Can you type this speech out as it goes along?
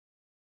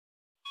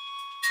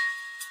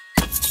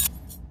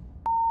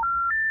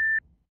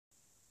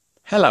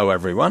Hello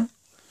everyone.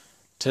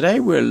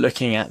 Today we're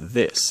looking at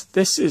this.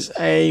 This is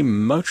a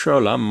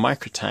Motorola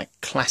Microtac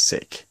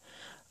Classic.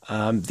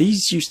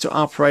 These used to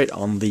operate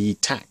on the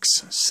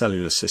TACS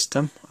cellular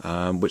system,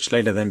 which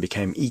later then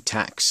became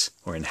ETACS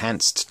or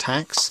enhanced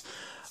TACS.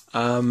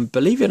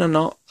 Believe it or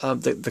not,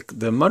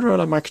 the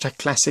Motorola Microtac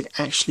Classic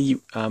actually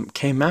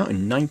came out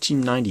in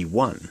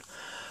 1991.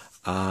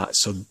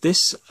 So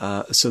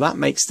that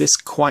makes this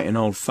quite an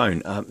old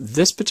phone.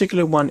 This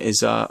particular one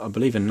is, I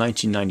believe, a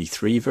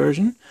 1993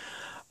 version.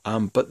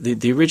 But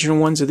the original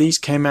ones of these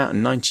came out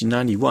in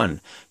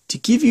 1991. To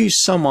give you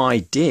some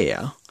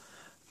idea,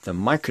 the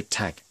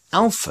Microtac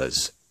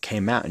Alphas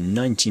came out in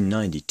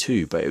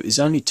 1992, but it was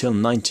only till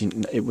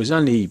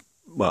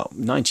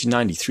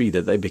 1993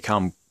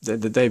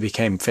 that they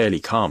became fairly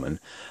common.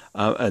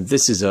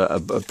 This is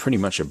a pretty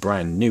much a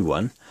brand new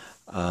one,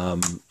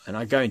 and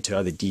I go into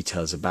other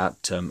details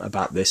about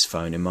this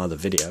phone in my other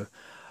video.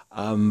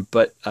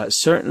 But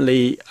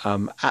certainly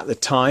at the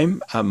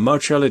time,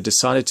 Motorola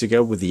decided to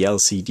go with the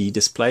LCD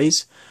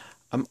displays.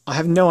 I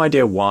have no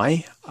idea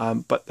why,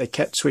 but they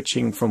kept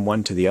switching from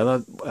one to the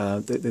other.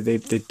 They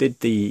did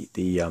the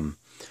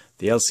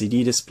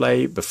LCD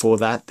display. Before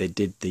that, they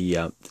did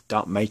the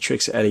dot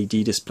matrix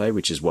LED display,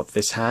 which is what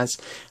this has.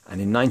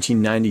 And in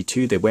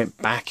 1992, they went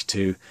back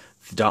to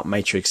the dot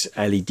matrix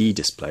LED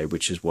display,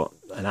 which is what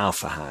an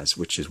Alpha has,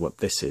 which is what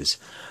this is.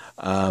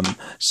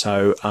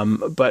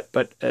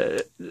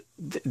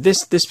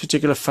 This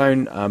particular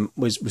phone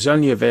was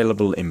only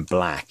available in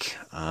black,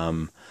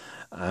 and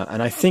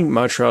I think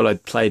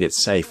Motorola played it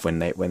safe when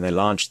they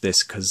launched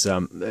this, because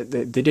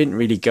they didn't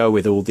really go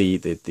with all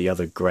the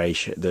other grey,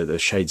 the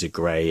shades of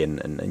grey,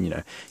 and you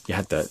know, you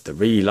had the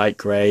really light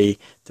grey,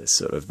 the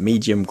sort of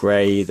medium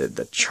grey,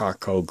 the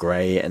charcoal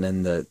grey, and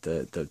then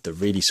the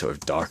really sort of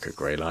darker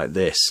grey like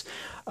this.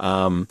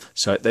 So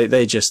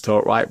they just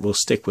thought, right, we'll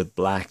stick with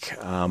black.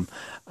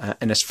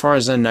 And as far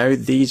as I know,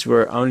 these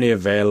were only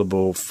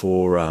available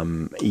for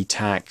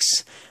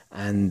ETACS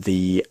and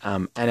the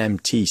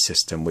NMT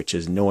system, which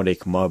is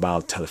Nordic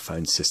Mobile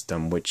Telephone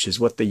System, which is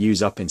what they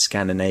use up in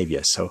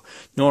Scandinavia. So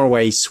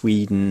Norway,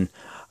 Sweden,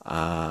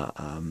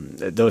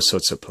 those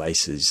sorts of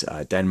places,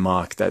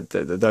 Denmark,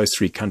 those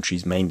three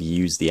countries mainly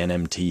used the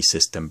NMT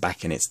system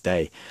back in its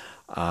day.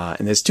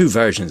 And there's two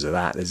versions of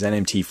that. There's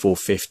NMT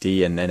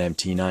 450 and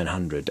NMT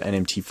 900.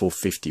 NMT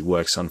 450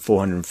 works on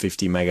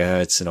 450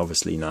 megahertz and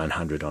obviously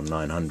 900 on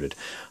 900.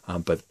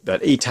 But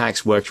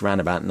ETACS worked around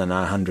about the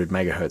 900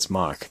 megahertz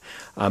mark.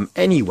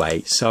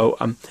 Anyway, so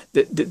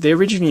they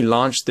originally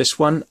launched this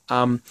one,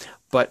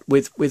 but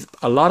with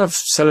a lot of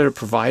cellular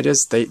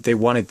providers, they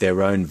wanted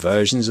their own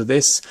versions of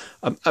this.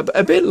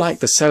 A bit like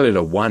the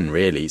Cellular One,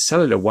 really.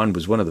 Cellular One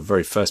was one of the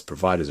very first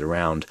providers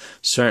around.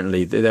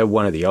 Certainly, they're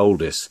one of the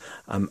oldest.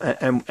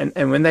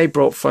 And when they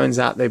brought phones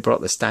out, they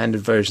brought the standard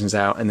versions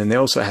out, and then they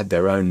also had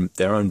their own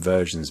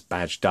versions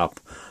badged up.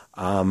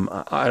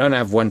 I don't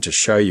have one to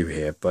show you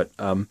here, but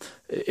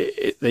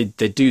they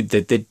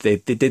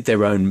did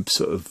their own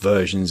sort of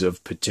versions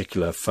of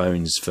particular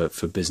phones for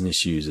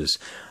business users.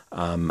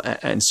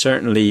 And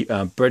certainly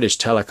British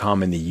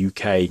Telecom in the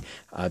UK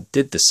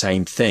did the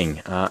same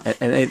thing,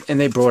 and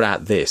they brought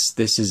out this.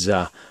 This is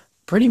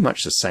pretty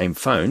much the same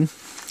phone,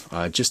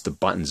 just the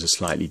buttons are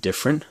slightly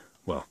different.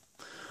 Well,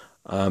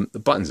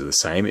 the buttons are the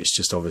same. It's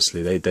just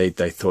obviously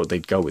they thought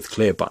they'd go with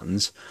clear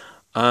buttons.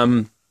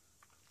 And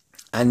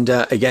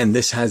again,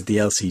 this has the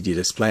LCD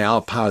display.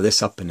 I'll power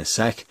this up in a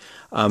sec.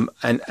 And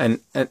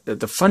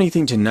the funny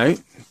thing to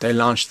note, they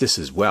launched this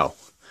as well.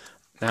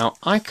 Now,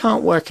 I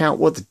can't work out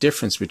what the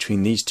difference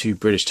between these two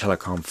British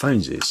Telecom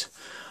phones is,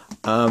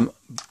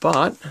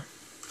 but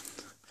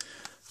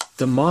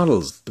the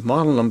model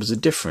numbers are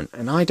different,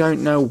 and I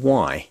don't know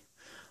why.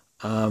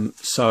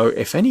 So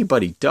if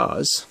anybody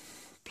does,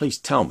 please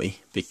tell me,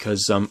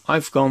 because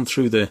I've gone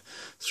through the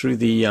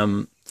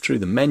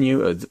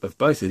menu of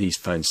both of these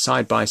phones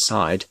side by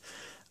side,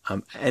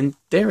 and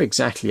they're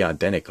exactly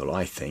identical.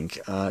 I think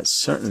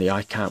certainly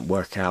I can't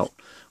work out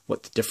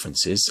what the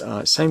difference is.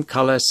 Same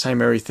color, same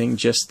everything,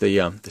 just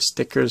the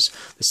stickers.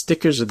 The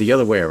stickers are the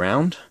other way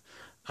around,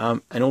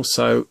 and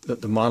also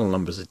the model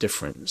numbers are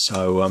different.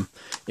 So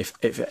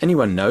if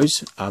anyone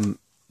knows,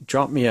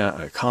 drop me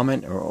a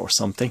comment or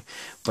something.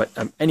 But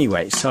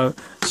anyway, so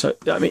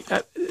I mean,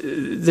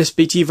 this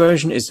BT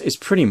version is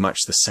pretty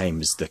much the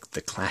same as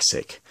the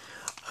Classic.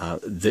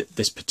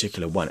 This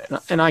particular one,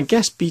 and I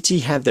guess BT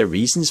had their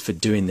reasons for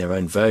doing their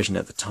own version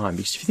at the time,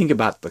 because if you think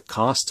about the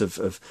cost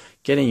of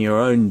getting your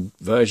own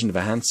version of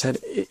a handset,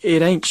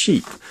 it ain't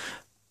cheap.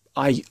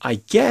 I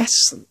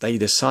guess they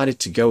decided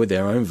to go with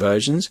their own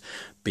versions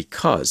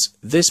because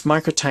this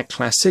Microtac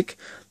Classic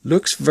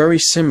looks very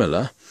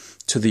similar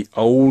to the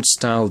old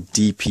style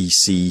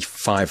DPC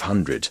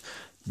 500,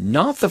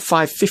 not the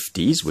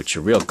 550s, which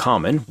are real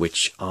common,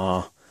 which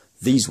are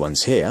these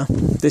ones here.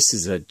 This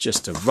is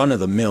just a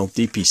run-of-the-mill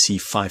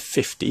DPC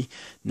 550.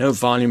 No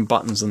volume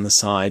buttons on the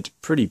side.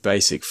 Pretty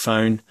basic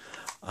phone.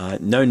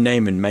 No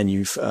name and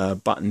menu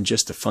button,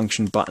 just a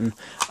function button.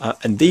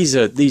 And these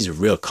are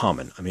real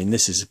common. I mean,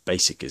 this is as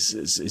basic as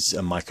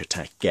a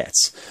Microtac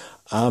gets.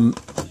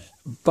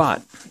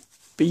 But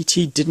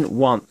BT didn't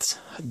want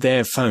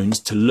their phones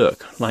to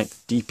look like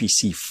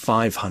DPC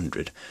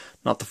 500,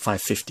 not the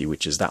 550,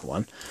 which is that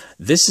one.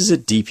 This is a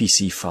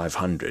DPC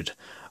 500.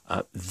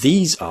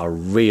 These are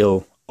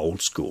real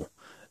old school.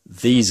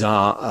 These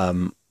are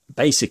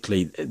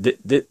basically,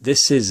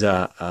 this is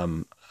a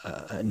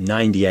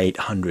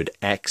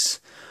 9800X,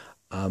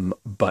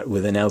 but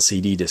with an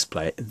LCD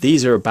display.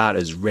 These are about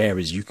as rare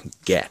as you can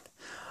get.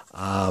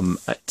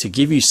 To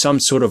give you some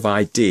sort of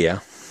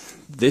idea,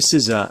 this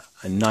is a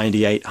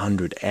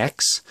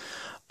 9800X,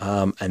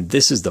 and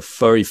this is the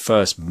very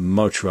first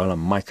Motorola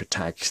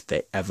Microtac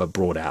they ever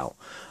brought out.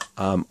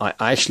 I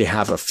actually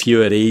have a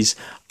few of these,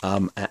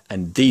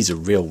 and these are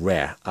real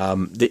rare.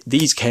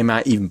 These came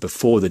out even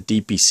before the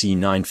DPC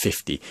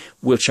 950,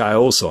 which I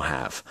also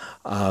have.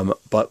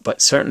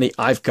 But certainly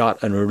I've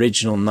got an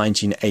original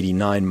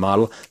 1989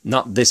 model,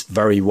 not this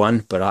very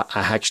one, but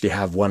I actually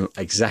have one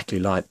exactly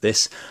like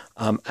this.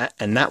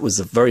 And that was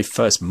the very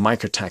first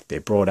Microtac they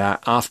brought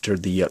out after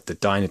the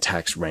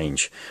Dynatacs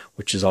range,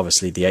 which is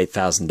obviously the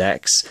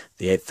 8000X,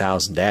 the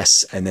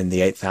 8000S, and then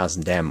the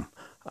 8000M.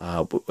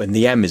 When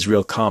the M is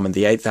real common,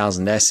 the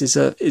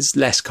 8000S is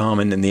less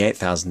common, and the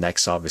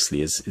 8000X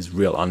obviously is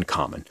real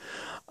uncommon.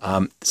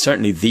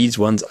 Certainly these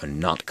ones are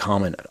not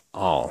common at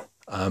all.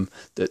 The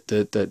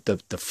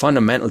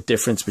fundamental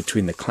difference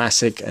between the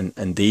Classic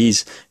and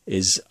these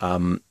is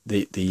the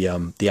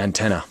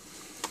antenna.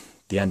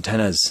 The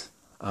antenna's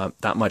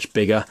that much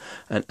bigger,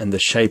 and the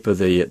shape of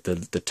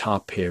the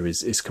top here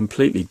is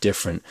completely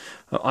different.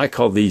 I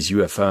call these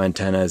UFO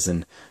antennas,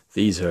 and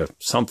these are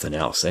something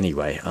else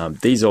anyway.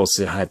 These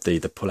also had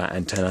the pull-out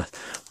antenna,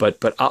 but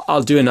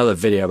I'll do another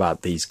video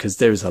about these because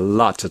there's a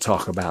lot to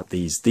talk about.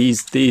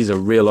 These are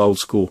real old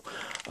school.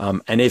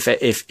 And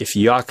if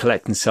you are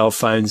collecting cell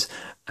phones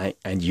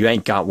and you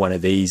ain't got one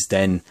of these,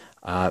 then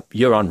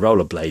you're on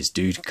rollerblades,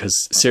 dude.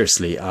 Because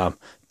seriously,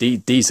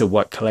 these are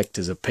what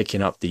collectors are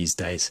picking up these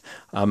days.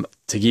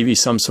 To give you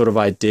some sort of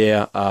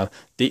idea,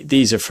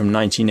 these are from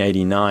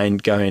 1989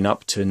 going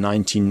up to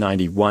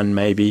 1991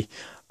 maybe.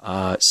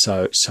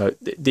 So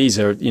these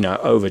are, you know,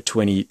 over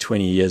 20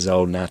 years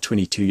old now,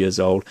 22 years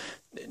old,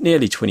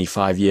 nearly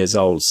 25 years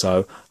old.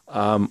 So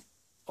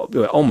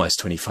almost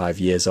 25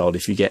 years old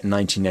if you get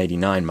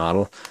 1989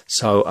 model.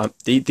 So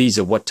these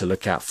are what to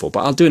look out for.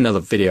 But I'll do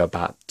another video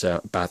about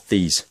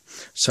these.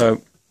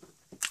 So,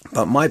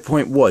 but my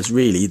point was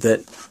really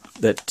that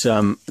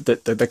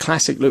the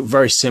Classic looked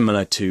very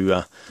similar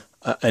to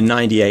a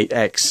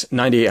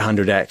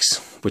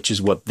 9800X, which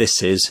is what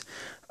this is.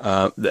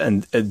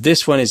 And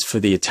this one is for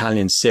the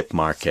Italian SIP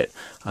market.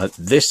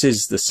 This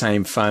is the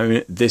same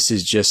phone. This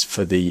is just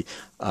for the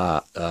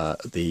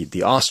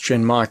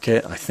Austrian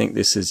market. I think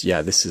this is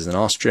an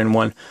Austrian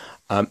one.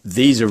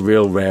 These are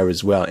real rare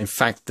as well. In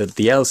fact, the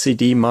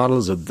LCD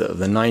models of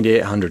the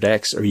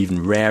 9800X are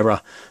even rarer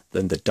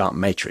than the dot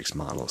matrix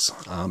models,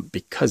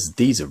 because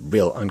these are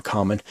real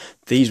uncommon.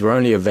 These were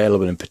only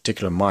available in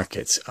particular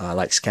markets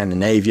like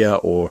Scandinavia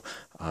or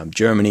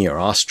Germany or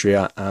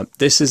Austria.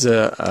 This is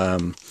a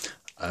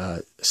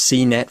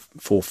CNET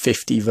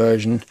 450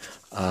 version.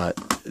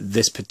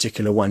 This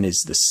particular one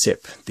is the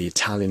SIP, the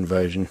Italian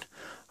version,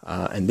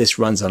 and this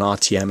runs on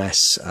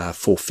RTMS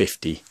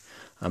 450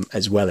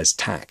 as well as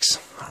TACS.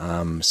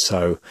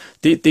 So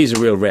these are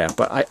real rare,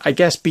 but I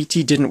guess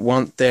BT didn't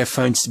want their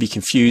phones to be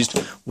confused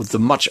with the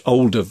much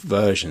older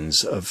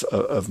versions of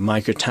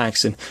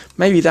Microtacs, and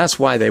maybe that's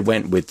why they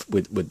went with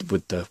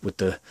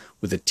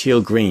the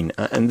teal green.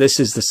 And this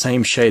is the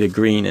same shade of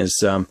green as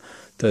the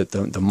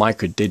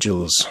micro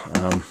digitals,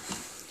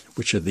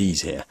 which are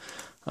these here.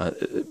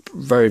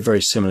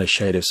 Very similar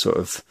shade of sort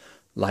of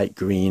light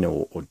green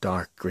or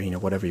dark green or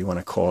whatever you want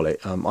to call it.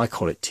 I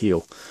call it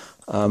teal.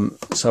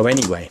 So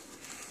anyway,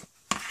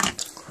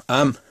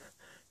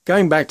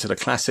 going back to the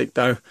Classic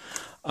though,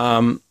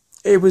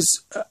 it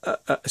was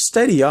a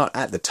steady art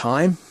at the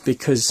time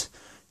because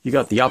you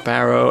got the up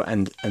arrow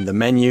and the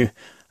menu.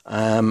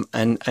 And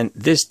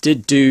this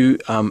did do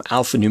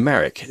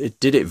alphanumeric. It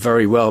did it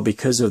very well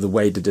because of the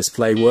way the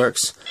display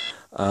works.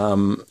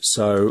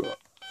 So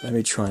let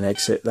me try and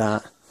exit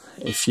that.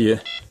 If you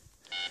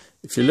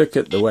look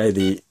at the way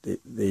the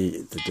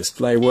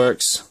display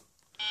works,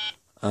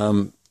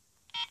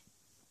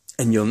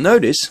 and you'll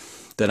notice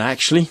that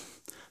actually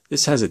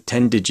this has a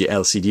 10-digit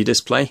LCD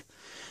display.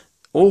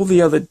 All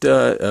the other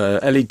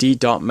LED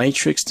dot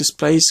matrix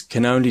displays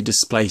can only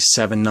display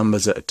 7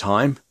 numbers at a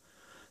time.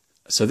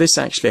 So this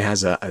actually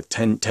has a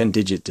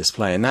 10-digit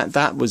display, and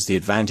that was the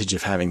advantage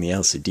of having the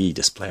LCD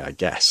display, I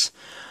guess.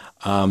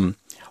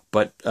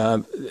 But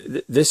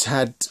this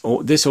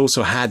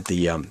also had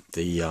the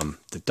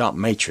dot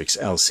matrix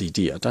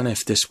LCD. I don't know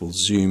if this will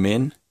zoom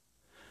in,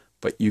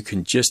 but you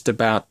can just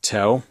about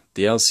tell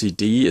the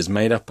LCD is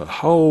made up of a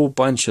whole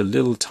bunch of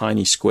little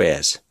tiny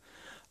squares,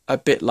 a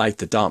bit like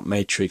the dot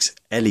matrix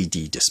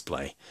LED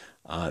display.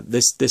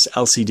 This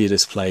LCD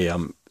display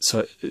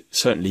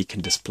certainly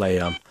can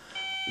display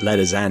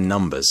letters and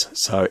numbers.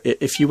 So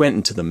if you went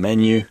into the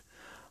menu,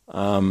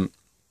 you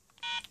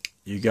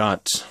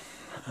got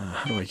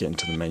how do I get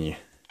into the menu?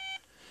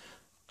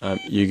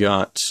 you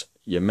got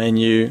your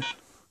menu,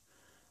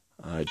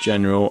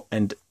 general,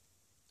 and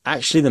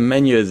actually the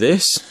menu of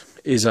this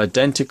is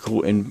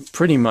identical in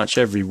pretty much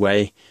every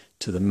way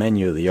to the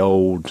menu of the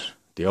old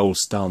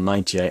style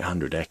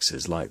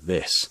 9800Xs like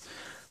this.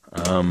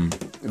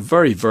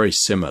 Very, very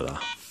similar.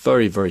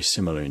 Very, very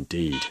similar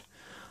indeed.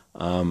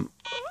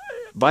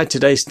 By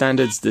today's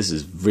standards, this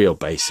is real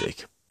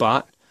basic.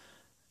 But,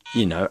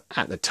 you know,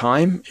 at the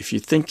time, if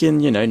you're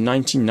thinking, you know,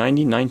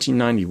 1990,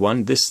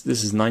 1991, this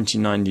is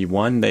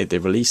 1991, they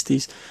released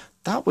these.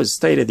 That was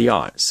state of the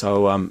art.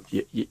 So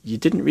you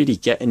didn't really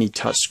get any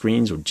touch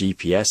screens or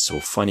GPS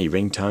or funny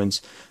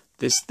ringtones.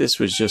 This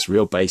was just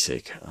real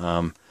basic.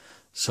 Again,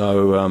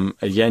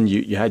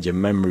 you had your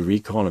memory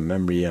recall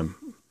and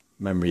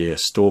memory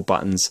store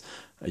buttons,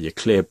 your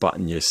clear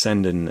button, your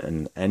send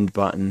and end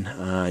button,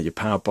 your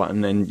power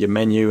button, and your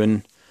menu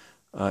and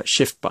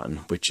shift button,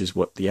 which is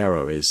what the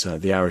arrow is.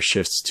 The arrow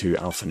shifts to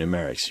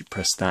alphanumerics. You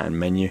press that in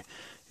menu,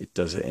 it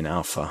does it in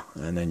alpha,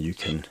 and then you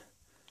can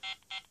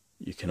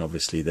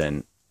obviously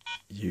then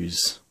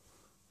use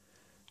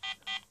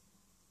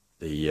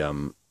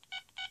the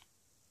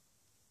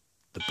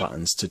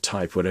buttons to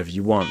type whatever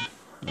you want.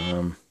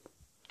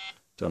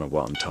 Don't know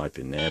what I'm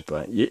typing there,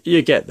 but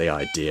you get the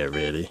idea,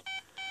 really.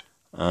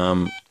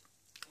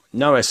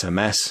 No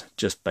SMS,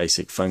 just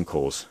basic phone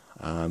calls.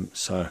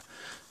 So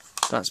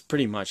that's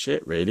pretty much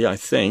it, really. I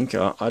think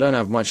I don't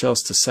have much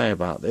else to say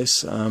about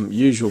this.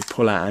 Usual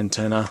pull-out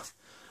antenna.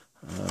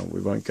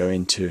 We won't go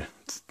into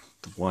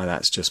why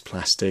that's just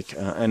plastic.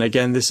 And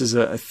again, this is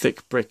a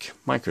thick brick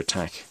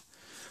Microtac.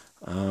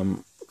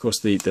 Of course,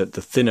 the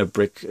thinner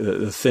brick,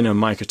 the thinner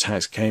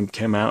Microtacs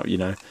came out, you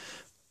know,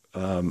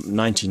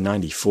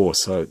 1994.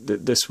 So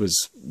this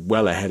was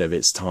well ahead of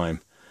its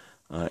time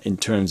in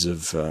terms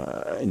of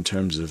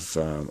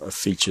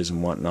features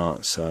and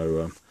whatnot.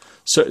 So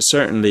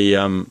certainly,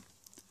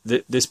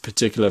 this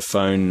particular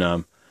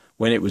phone,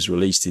 when it was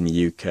released in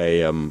the UK,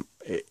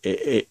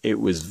 it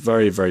was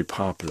very, very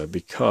popular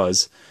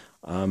because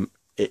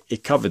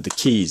it covered the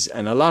keys,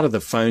 and a lot of the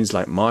phones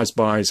like Mars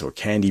bars or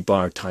candy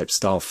bar type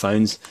style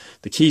phones,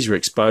 the keys were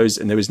exposed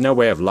and there was no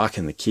way of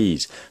locking the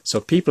keys.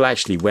 So people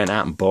actually went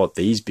out and bought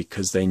these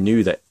because they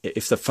knew that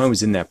if the phone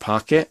was in their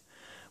pocket,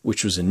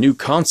 which was a new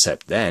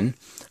concept then,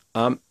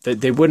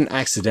 they wouldn't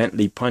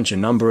accidentally punch a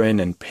number in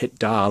and hit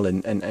dial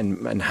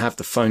and have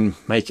the phone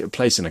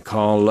placing a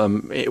call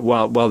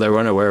while they were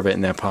unaware of it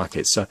in their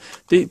pocket. So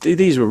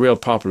these were real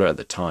popular at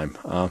the time.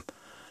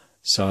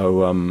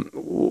 So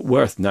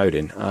worth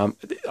noting.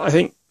 I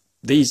think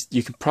these,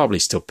 you can probably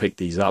still pick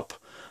these up.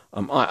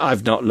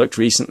 I've not looked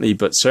recently,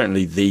 but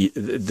certainly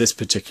this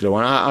particular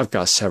one, I've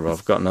got several.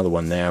 I've got another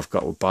one there. I've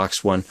got a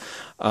box one.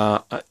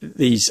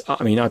 These,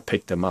 I mean, I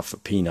picked them up for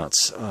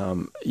peanuts.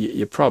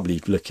 You're probably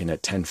looking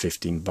at 10,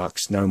 15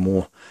 bucks, no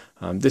more.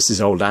 This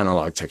is old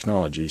analog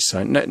technology,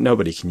 so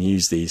nobody can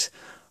use these.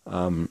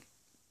 But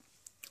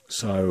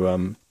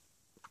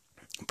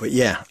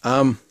yeah.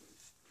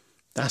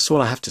 That's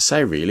all I have to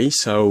say, really.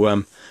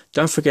 So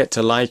don't forget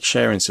to like,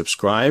 share, and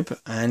subscribe.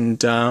 And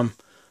do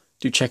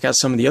check out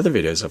some of the other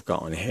videos I've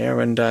got on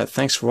here. And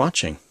thanks for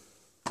watching.